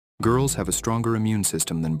Girls have a stronger immune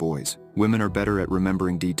system than boys. Women are better at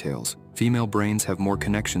remembering details. Female brains have more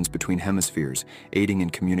connections between hemispheres, aiding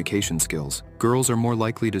in communication skills. Girls are more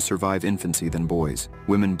likely to survive infancy than boys.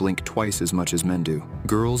 Women blink twice as much as men do.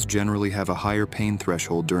 Girls generally have a higher pain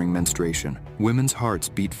threshold during menstruation. Women's hearts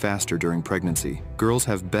beat faster during pregnancy. Girls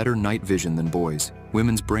have better night vision than boys.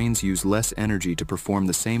 Women's brains use less energy to perform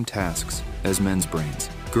the same tasks as men's brains.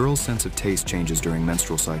 Girls' sense of taste changes during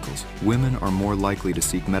menstrual cycles. Women are more likely to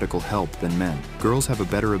seek medical help than men. Girls have a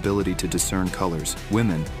better ability to discern colors.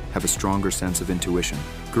 Women have a stronger sense of intuition.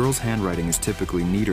 Girls' handwriting is typically neater